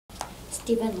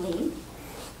Stephen Liem.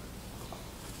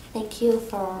 Thank you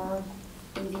for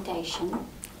invitation.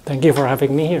 Thank you for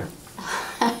having me here.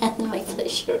 My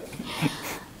pleasure.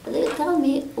 Tell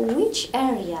me, which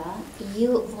area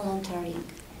you volunteering?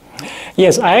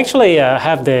 Yes, I actually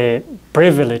have the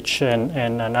privilege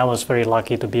and I was very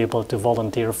lucky to be able to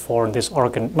volunteer for this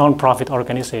non-profit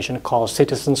organization called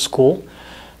Citizen School.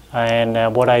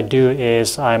 And what I do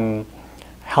is I'm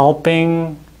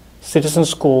helping Citizen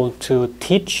School to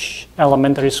teach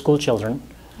elementary school children.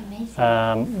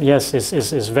 Amazing. Yes,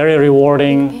 it's very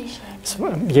rewarding.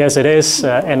 Yes, it is.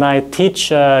 And I teach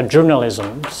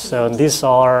journalism. So these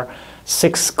are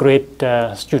 6th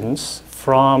grade students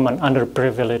from an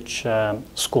underprivileged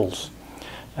schools.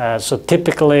 So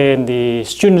typically the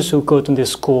students who go to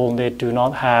this school, they do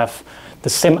not have the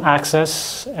same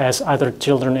access as other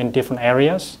children in different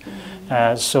areas.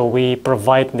 So we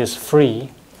provide this free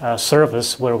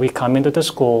service where we come into the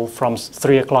school from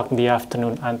 3 o'clock in the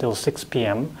afternoon until 6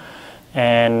 p.m.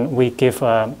 And we give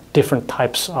different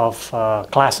types of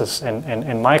classes.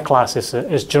 And my class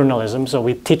is journalism, so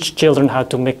we teach children how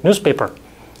to make newspaper.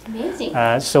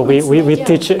 Amazing. So we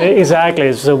teach,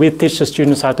 exactly, so we teach the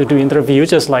students how to do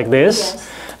interviews just like this. Yes.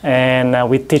 And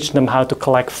we teach them how to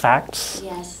collect facts.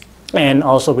 Yes. And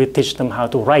also we teach them how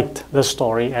to write the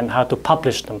story and how to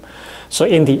publish them. So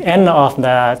in the end of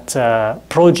that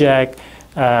project,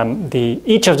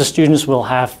 each of the students will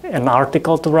have an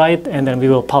article to write, and then we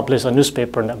will publish a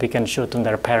newspaper that we can show to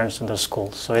their parents in the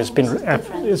school. So it's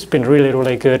been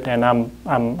really good, and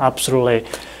I'm absolutely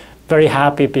very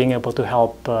happy being able to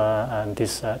help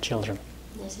these children.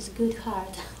 This is good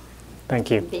heart. Thank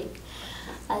you. Big.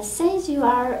 Since you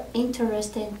are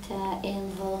interested in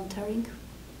volunteering?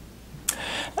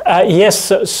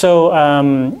 Yes. So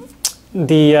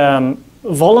the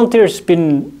volunteer has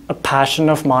been a passion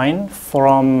of mine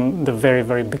from the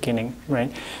very beginning,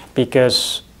 right?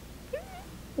 Because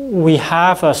we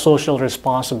have social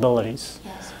responsibilities.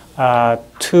 Yes.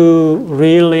 To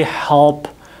really help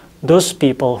those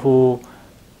people who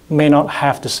may not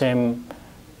have the same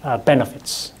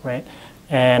benefits, right?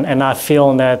 And I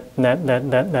feel that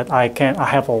I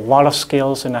have a lot of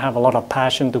skills and I have a lot of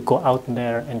passion to go out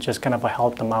there and just kind of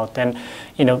help them out. And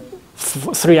you know,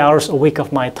 3 hours a week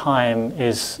of my time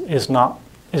is not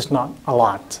a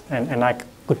lot, and I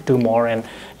could do more. And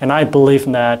I believe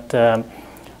that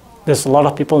there's a lot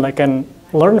of people that can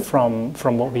learn from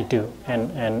what we do,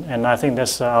 and I think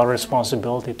that's our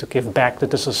responsibility to give back to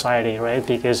the society, right?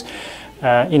 Because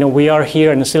you know, we are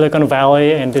here in the Silicon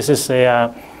Valley, and this is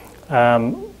a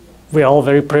we're all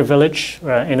very privileged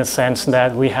in a sense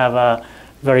that we have a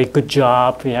very good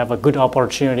job, we have a good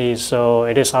opportunity, so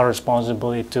it is our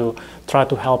responsibility to try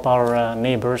to help our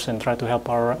neighbors and try to help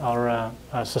our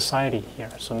society here.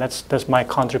 So that's my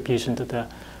contribution to the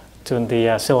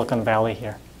Silicon Valley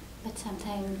here. But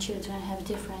sometimes children have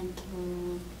different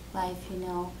life, you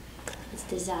know, it's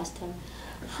disaster.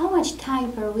 How much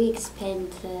time per week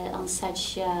spent on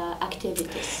such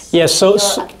activities? Yes, so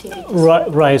activities?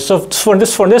 Right. So for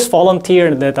this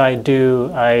volunteer that I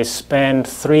do, I spend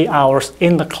 3 hours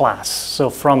in the class.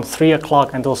 So from 3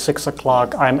 o'clock until 6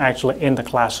 o'clock, I'm actually in the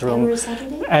classroom. Every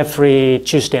Saturday? Every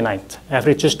Tuesday night,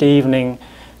 every Tuesday evening.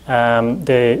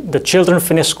 The children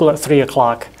finish school at 3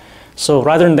 o'clock. So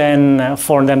rather than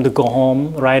for them to go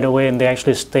home right away, and they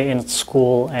actually stay in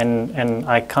school, and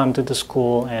I come to the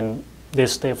school and they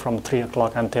stay from 3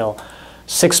 o'clock until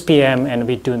 6 p.m. and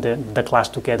we do the class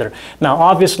together. Now,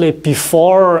 obviously,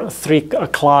 before 3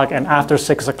 o'clock and after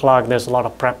 6 o'clock, there's a lot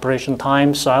of preparation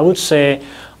time. So I would say,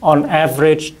 on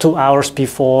average, 2 hours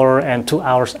before and 2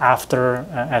 hours after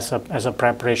as a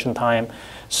preparation time.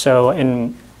 So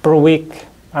per week,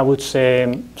 I would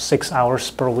say 6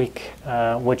 hours per week,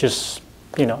 which is,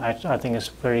 you know, I think is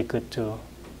very good to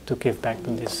give back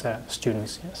to these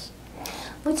students. Yes.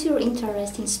 What's your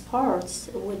interest in sports?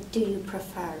 What do you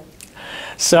prefer?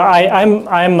 So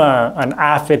I'm an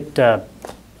avid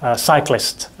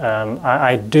cyclist.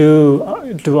 I do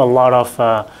a lot of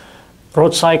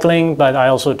road cycling, but I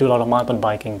also do a lot of mountain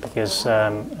biking because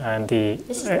This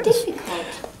is difficult.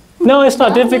 No, it's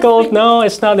not difficult. No,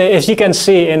 it's not. As you can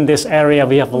see in this area,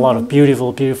 we have a lot of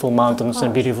beautiful mountains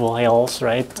and beautiful hills,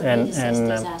 right?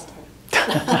 Disaster.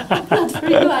 Not for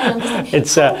you, I understand.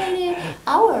 It's how many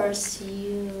hours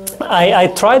you? I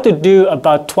try to do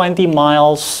about 20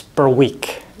 miles per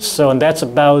week. So that's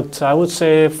about, I would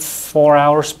say, 4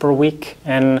 hours per week.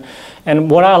 And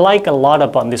what I like a lot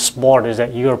about this sport is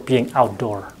that you're being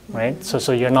outdoor. right?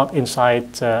 So you're not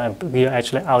inside, you're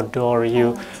actually outdoor.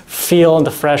 You feel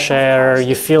the fresh air,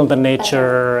 you feel the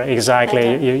nature.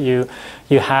 Exactly.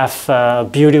 You have a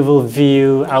beautiful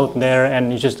view out there,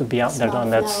 and you just to be out there.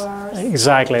 And that's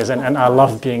exactly. And I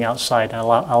love being outside. I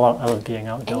love being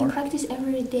outdoor. And you practice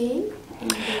every day?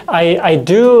 I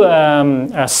do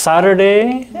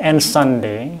Saturday and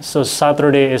Sunday. So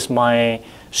Saturday is my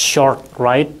short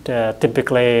ride,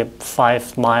 typically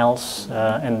 5 miles,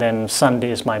 and then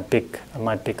Sunday is my big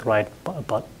ride,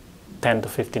 about 10 to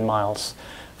 15 miles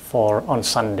on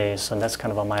Sundays, and that's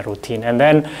kind of my routine. And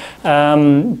then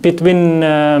between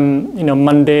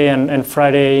Monday and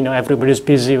Friday, everybody's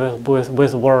busy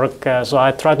with work, so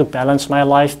I try to balance my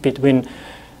life between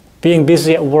being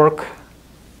busy at work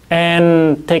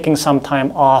and taking some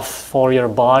time off for your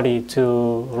body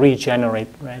to regenerate,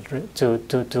 right?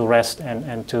 To rest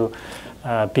and to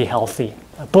be healthy,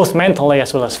 both mentally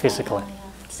as well as physically.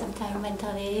 Sometimes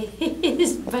mentally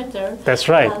is better. That's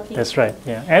right. Healthy. That's right.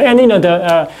 Yeah, and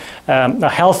a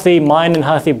healthy mind and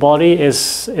healthy body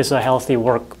is a healthy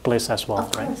workplace as well,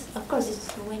 of right? Of course,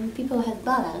 it's when people have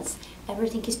balance,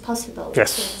 everything is possible.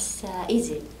 Yes. It's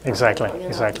easy. Exactly. People,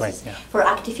 Exactly. Yeah. For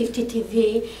Active 50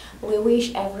 TV, we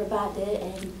wish everybody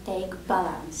and take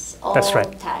balance all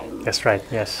the time. That's right.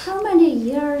 Yes. How many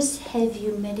years have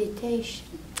you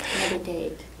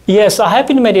meditated? Yes, I have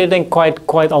been meditating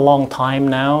quite a long time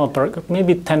now,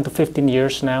 maybe 10 to 15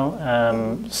 years now.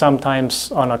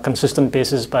 Sometimes on a consistent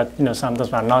basis, but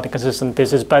sometimes on not a consistent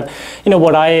basis. But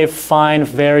what I find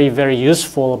very, very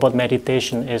useful about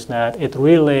meditation is that it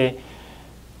really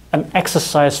an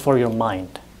exercise for your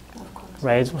mind,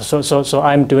 right? So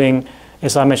I'm doing,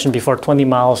 as I mentioned before, 20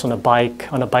 miles on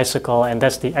a bicycle, and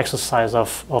that's the exercise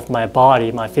of my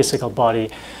body, my physical body.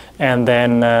 And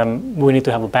then we need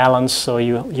to have a balance. So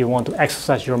you want to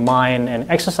exercise your mind and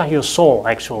exercise your soul,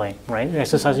 actually, right?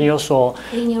 Exercise your soul,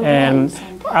 and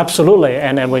absolutely.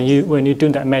 And then when you do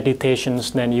that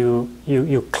meditations, then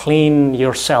you clean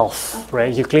yourself,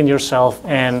 right? You clean yourself,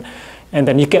 and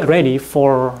then you get ready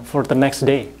for the next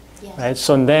day, right?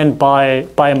 So then by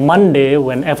Monday,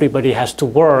 when everybody has to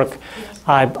work,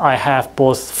 I have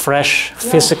both fresh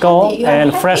physical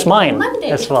and fresh mind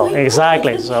Monday. As well.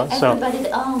 Exactly. Everybody,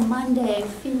 Monday,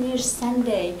 finish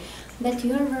Sunday. But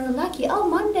you're very lucky.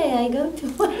 Monday I go to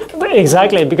work.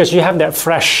 Exactly, because you have that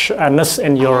freshness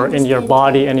in your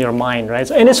body and your mind,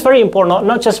 right? And it's very important,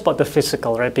 not just about the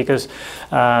physical, right? Because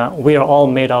we are all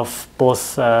made of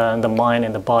both the mind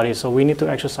and the body, so we need to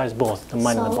exercise both the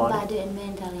mind and the body. And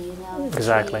mentally,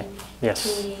 Exactly.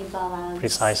 Yes. Balance.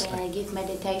 Precisely. Give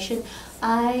meditation.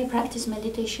 I practice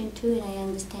meditation too, and I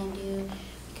understand you,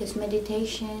 because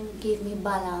meditation gives me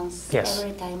balance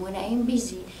every time when I am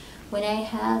busy. When I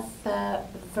have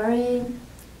very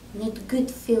not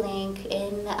good feeling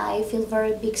and I feel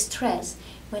very big stress,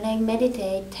 when I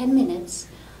meditate 10 minutes,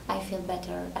 I feel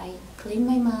better. I clean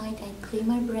my mind, I clean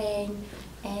my brain,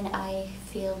 and I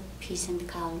feel peace and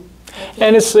calm.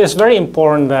 And it's very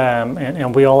important,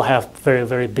 and we all have very,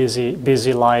 very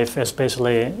busy life,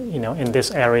 especially in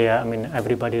this area. I mean,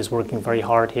 everybody is working very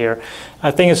hard here.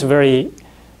 I think it's very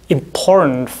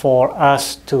important for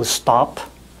us to stop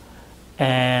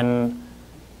and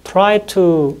try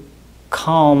to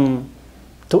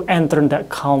enter that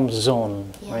calm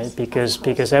zone, right?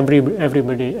 Because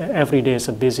every day is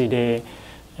a busy day,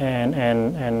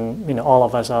 and all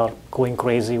of us are going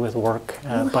crazy with work.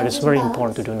 But it's very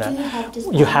important to do that.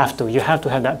 You have to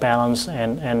have that balance,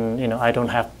 and I don't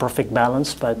have perfect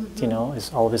balance, but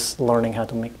it's always learning how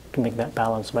to make that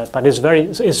balance. But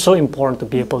it's so important to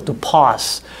be able to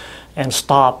pause and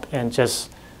stop and just,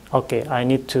 okay, I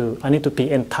need to be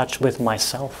in touch with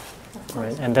myself,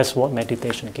 right? And that's what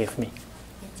meditation gave me.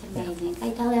 It's amazing.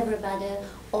 I tell everybody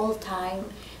all time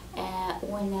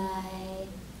when I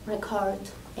record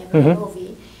every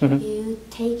movie, you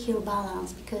take your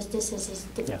balance, because this is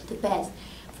the best.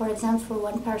 For example, for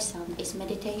one person is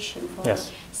meditation, for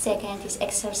second is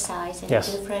exercise, and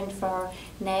different for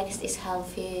next is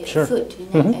healthy food,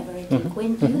 everything.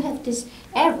 When you have this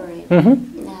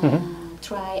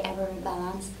try every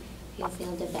balance, you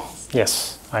feel the best.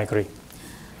 Yes, I agree.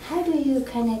 How do you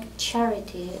connect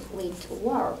charity with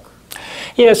work?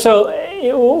 Yeah, so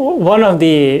one of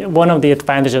the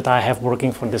advantages that I have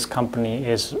working for this company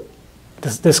is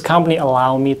this company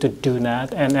allow me to do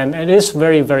that, and it is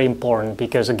very, very important,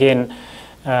 because again,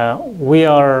 we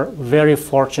are very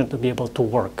fortunate to be able to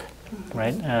work,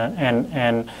 right?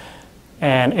 And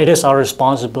it is our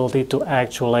responsibility to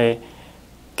actually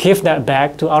give that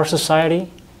back to our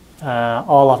society.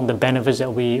 All of the benefits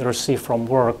that we receive from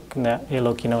work, that, hey,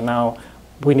 look, now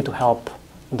we need to help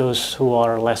those who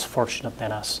are less fortunate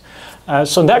than us.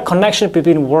 So that connection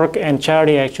between work and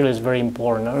charity actually is very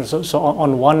important. So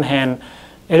on one hand,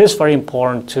 it is very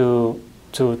important to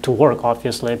work,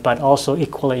 obviously, but also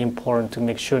equally important to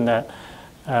make sure that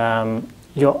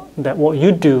that what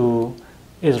you do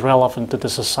is relevant to the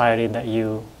society that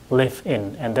you live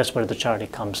in, and that's where the charity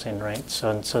comes in, right?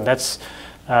 So that's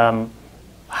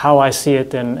how I see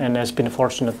it, and has been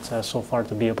fortunate so far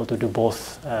to be able to do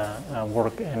both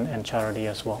work and charity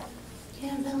as well.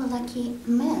 You're a very lucky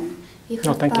man. You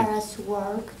have balance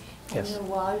work and your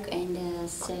work and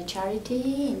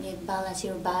charity, and you balance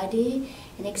your body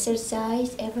and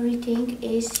exercise. Everything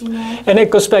is, And it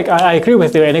goes back. I agree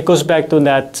with you, and it goes back to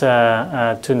that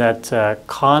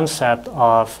concept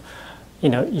of,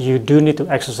 you do need to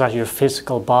exercise your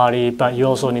physical body, but you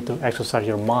also need to exercise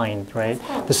your mind, right?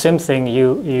 The same thing.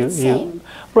 You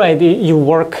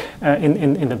work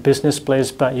in the business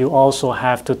place, but you also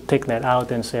have to take that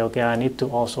out and say, okay, I need to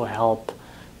also help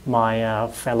my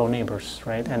fellow neighbors,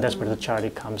 right? And that's where the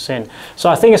charity comes in. So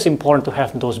I think it's important to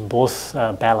have those both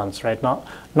balance, right?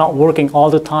 Not working all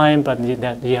the time, but you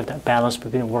have that balance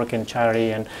between work and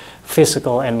charity, and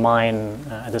physical and mind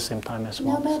at the same time as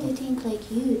well. Nobody think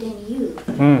like you than you,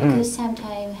 because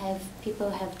sometimes people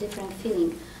have different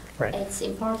feeling. Right. It's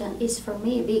important. It's for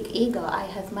me big ego. I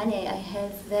have money. I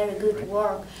have very good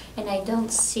work, and I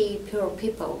don't see poor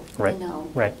people. Right.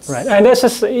 Right. And this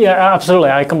is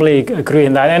absolutely. I completely agree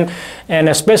in that, and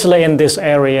especially in this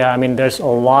area. I mean, there's a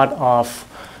lot of,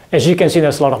 as you can see,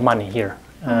 there's a lot of money here,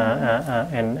 so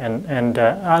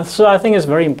I think it's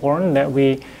very important that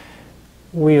we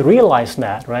realize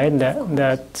that, right?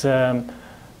 That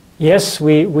yes,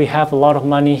 we have a lot of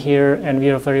money here, and we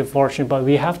are very fortunate, but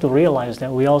we have to realize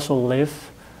that we also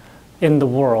live in the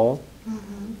world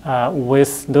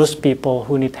with those people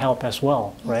who need help as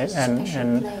well, right?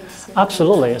 And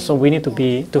absolutely. So we need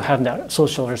to have that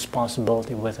social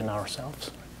responsibility within ourselves.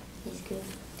 That's good.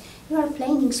 You are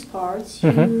playing sports.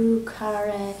 You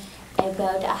care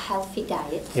about a healthy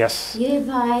diet. Yes. You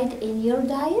divide in your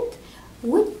diet.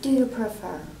 What do you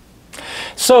prefer?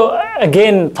 So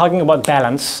again, talking about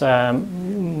balance,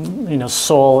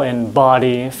 soul and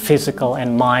body, physical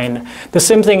and mind. The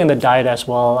same thing in the diet as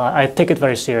well. I take it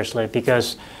very seriously,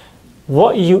 because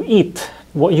what you eat,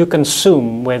 what you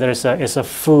consume, whether it's a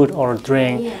food or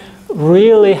drink,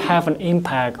 really have an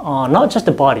impact on not just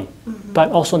the body, but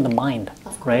also on the mind,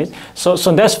 right? So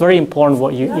that's very important.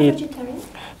 What you eat. Vegetarian?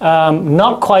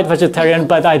 Not quite vegetarian,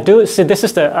 but I do see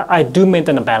I do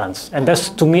maintain a balance, and that's,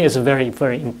 to me, is very,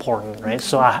 very important, right?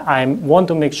 So I want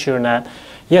to make sure that,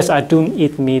 yes, I do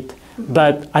eat meat,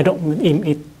 but I don't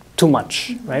eat too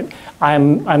much, right? I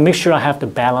make sure I have the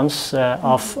balance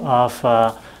of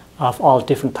all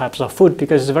different types of food,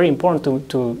 because it's very important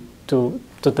to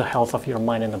the health of your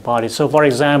mind and the body. So, for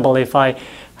example, if I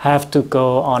have to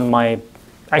go on my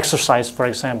exercise, for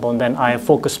example, and then I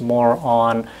focus more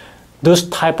on those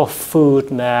type of food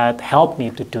that help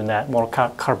me to do that, more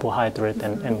carbohydrate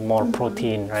and more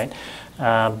protein, right?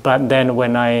 But then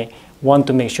when I want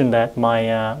to make sure that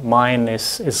my mind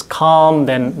is calm,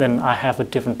 then I have a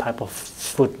different type of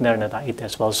food there that I eat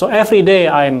as well. So every day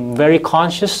I'm very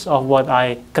conscious of what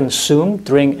I consume,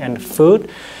 drink and food,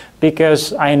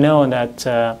 because I know that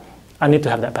I need to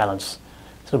have that balance.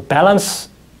 So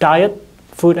balanced diet,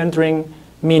 food and drink,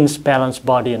 means balanced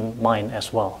body and mind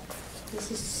as well. This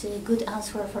is a good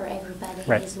answer for everybody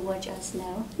who is watching us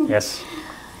now. Yes.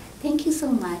 Thank you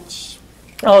so much.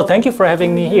 Oh, thank you for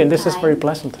having me here. This is very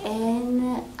pleasant.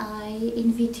 And I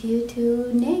invite you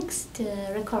to next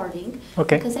recording.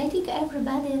 Okay. Because I think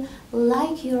everybody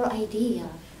like your idea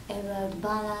about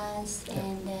balance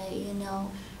and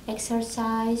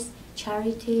exercise,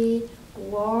 charity,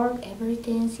 work,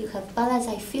 everything. You have balance.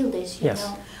 I feel this. You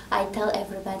know. I tell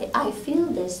everybody I feel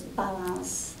this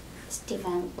balance.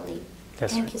 Stephen Liem.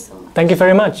 Yes. Thank you so much. Thank you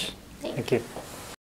very much. Thank you.